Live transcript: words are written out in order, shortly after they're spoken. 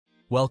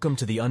Welcome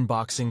to the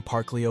unboxing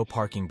Parklio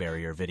Parking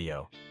Barrier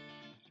video.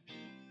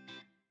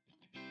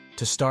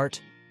 To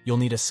start, you'll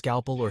need a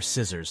scalpel or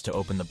scissors to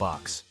open the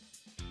box.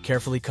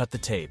 Carefully cut the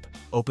tape,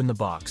 open the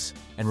box,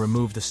 and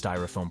remove the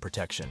styrofoam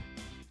protection.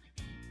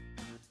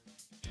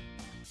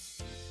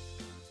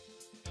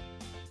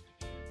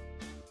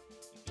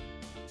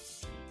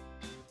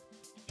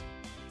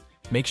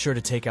 Make sure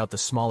to take out the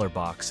smaller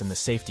box and the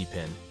safety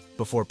pin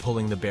before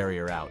pulling the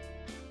barrier out.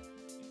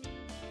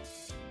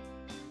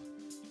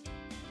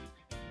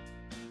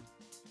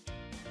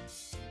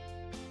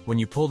 When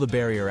you pull the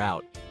barrier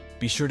out,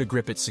 be sure to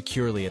grip it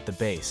securely at the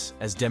base,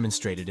 as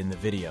demonstrated in the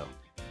video.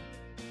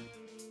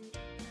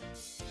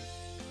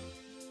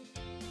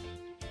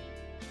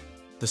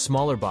 The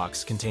smaller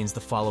box contains the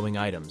following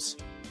items: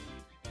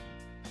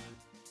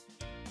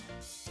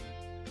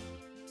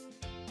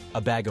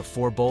 a bag of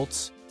 4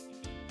 bolts,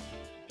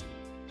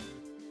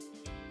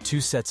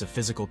 2 sets of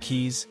physical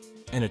keys,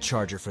 and a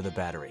charger for the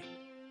battery.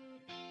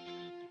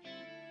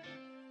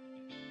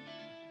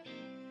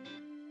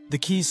 The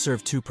keys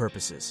serve 2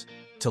 purposes: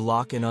 to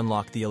lock and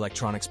unlock the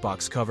electronics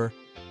box cover,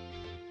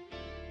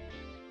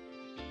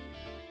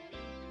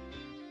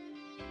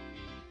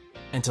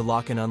 and to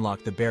lock and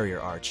unlock the barrier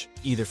arch,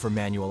 either for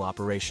manual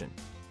operation.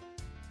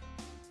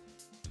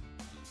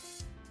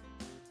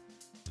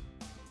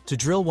 To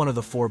drill one of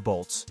the 4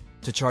 bolts,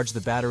 to charge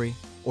the battery,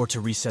 or to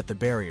reset the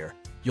barrier,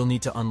 you'll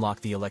need to unlock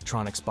the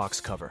electronics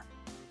box cover.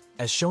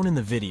 As shown in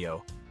the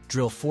video,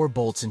 drill 4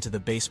 bolts into the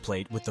base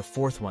plate with the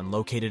 4th one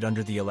located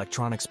under the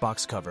electronics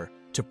box cover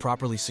to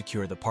properly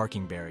secure the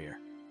parking barrier.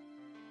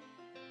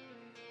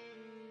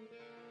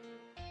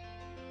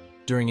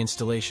 During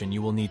installation,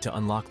 you will need to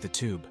unlock the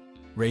tube,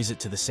 raise it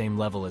to the same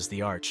level as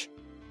the arch,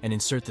 and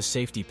insert the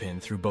safety pin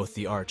through both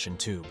the arch and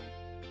tube.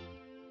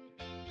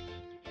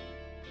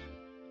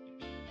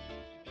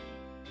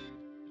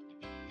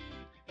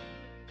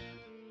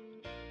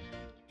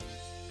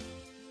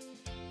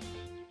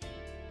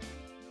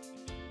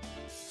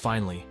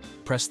 Finally,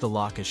 press the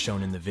lock as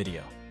shown in the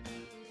video.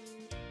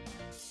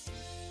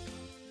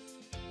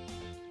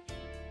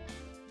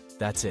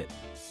 That's it.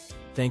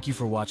 Thank you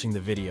for watching the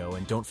video,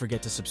 and don't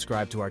forget to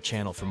subscribe to our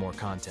channel for more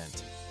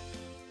content.